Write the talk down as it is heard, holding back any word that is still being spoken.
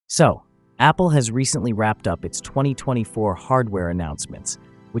So, Apple has recently wrapped up its 2024 hardware announcements,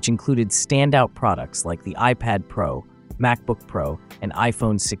 which included standout products like the iPad Pro, MacBook Pro, and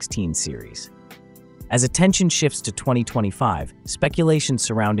iPhone 16 series. As attention shifts to 2025, speculation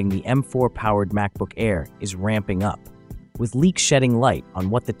surrounding the M4-powered MacBook Air is ramping up, with leaks shedding light on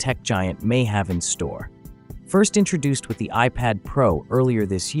what the tech giant may have in store. First introduced with the iPad Pro earlier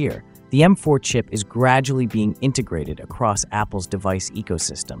this year, the M4 chip is gradually being integrated across Apple's device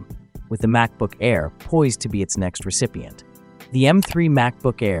ecosystem, with the MacBook Air poised to be its next recipient. The M3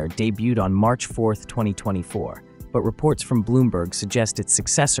 MacBook Air debuted on March 4, 2024, but reports from Bloomberg suggest its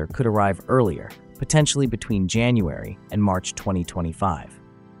successor could arrive earlier, potentially between January and March 2025.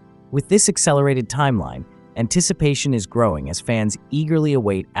 With this accelerated timeline, anticipation is growing as fans eagerly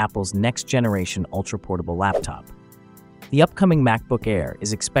await Apple's next-generation ultra-portable laptop. The upcoming MacBook Air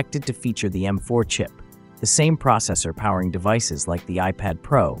is expected to feature the M4 chip, the same processor powering devices like the iPad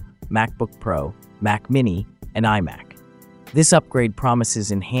Pro, MacBook Pro, Mac Mini, and iMac. This upgrade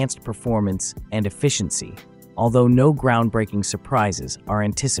promises enhanced performance and efficiency, although no groundbreaking surprises are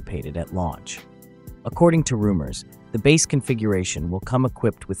anticipated at launch. According to rumors, the base configuration will come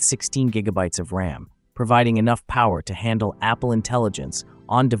equipped with 16 GB of RAM, providing enough power to handle Apple Intelligence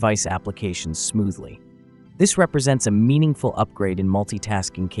on-device applications smoothly. This represents a meaningful upgrade in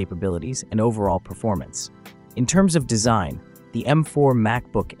multitasking capabilities and overall performance. In terms of design, the M4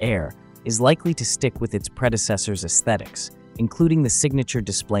 MacBook Air is likely to stick with its predecessor's aesthetics, including the signature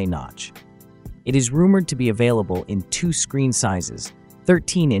display notch. It is rumored to be available in two screen sizes,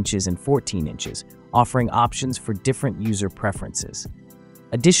 13 inches and 14 inches, offering options for different user preferences.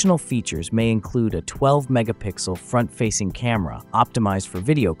 Additional features may include a 12-megapixel front-facing camera optimized for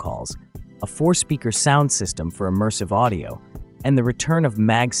video calls, a 4-speaker sound system for immersive audio, and the return of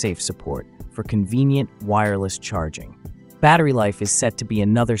MagSafe support for convenient wireless charging. Battery life is set to be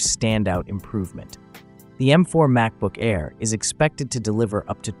another standout improvement. The M4 MacBook Air is expected to deliver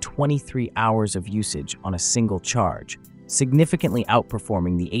up to 23 hours of usage on a single charge, significantly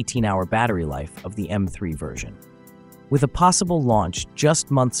outperforming the 18-hour battery life of the M3 version. With a possible launch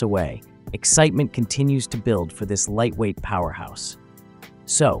just months away, excitement continues to build for this lightweight powerhouse.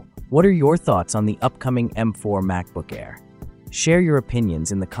 So, what are your thoughts on the upcoming M4 MacBook Air? Share your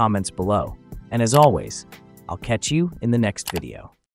opinions in the comments below. And as always, I'll catch you in the next video.